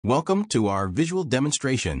Welcome to our visual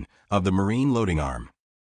demonstration of the marine loading arm.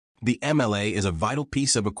 The MLA is a vital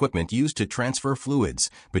piece of equipment used to transfer fluids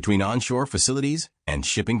between onshore facilities and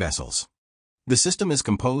shipping vessels. The system is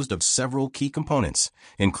composed of several key components,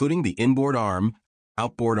 including the inboard arm,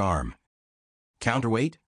 outboard arm,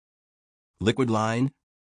 counterweight, liquid line,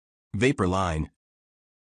 vapor line,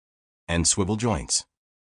 and swivel joints.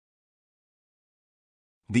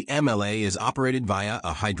 The MLA is operated via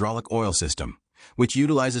a hydraulic oil system, which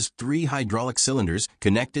utilizes 3 hydraulic cylinders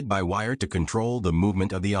connected by wire to control the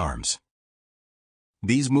movement of the arms.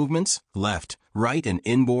 These movements, left, right, and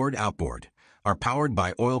inboard, outboard, are powered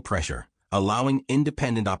by oil pressure, allowing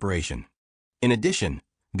independent operation. In addition,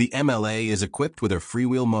 the MLA is equipped with a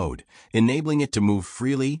freewheel mode, enabling it to move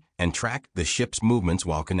freely and track the ship's movements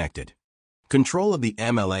while connected. Control of the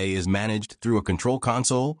MLA is managed through a control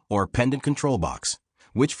console or pendant control box,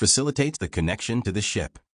 which facilitates the connection to the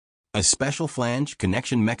ship. A special flange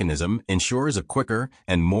connection mechanism ensures a quicker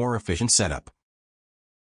and more efficient setup.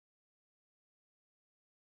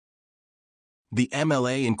 The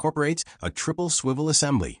MLA incorporates a triple swivel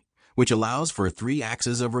assembly, which allows for 3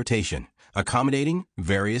 axes of rotation, accommodating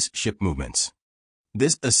various ship movements.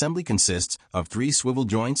 This assembly consists of 3 swivel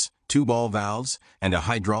joints, 2 ball valves, and a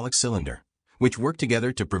hydraulic cylinder, which work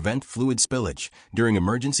together to prevent fluid spillage during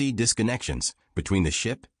emergency disconnections between the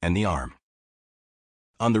ship and the arm.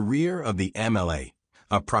 On the rear of the MLA,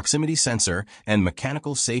 a proximity sensor and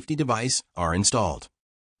mechanical safety device are installed.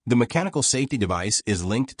 The mechanical safety device is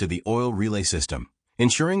linked to the oil relay system,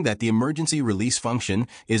 ensuring that the emergency release function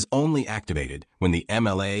is only activated when the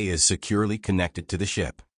MLA is securely connected to the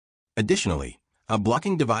ship. Additionally, a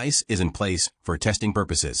blocking device is in place for testing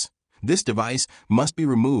purposes. This device must be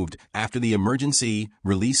removed after the emergency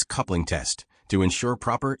release coupling test to ensure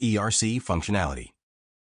proper ERC functionality.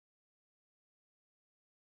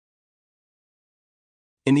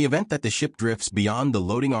 In the event that the ship drifts beyond the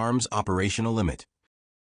loading arm's operational limit,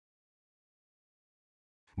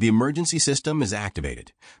 the emergency system is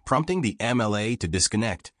activated, prompting the MLA to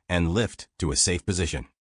disconnect and lift to a safe position.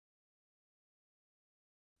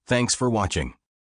 Thanks for watching.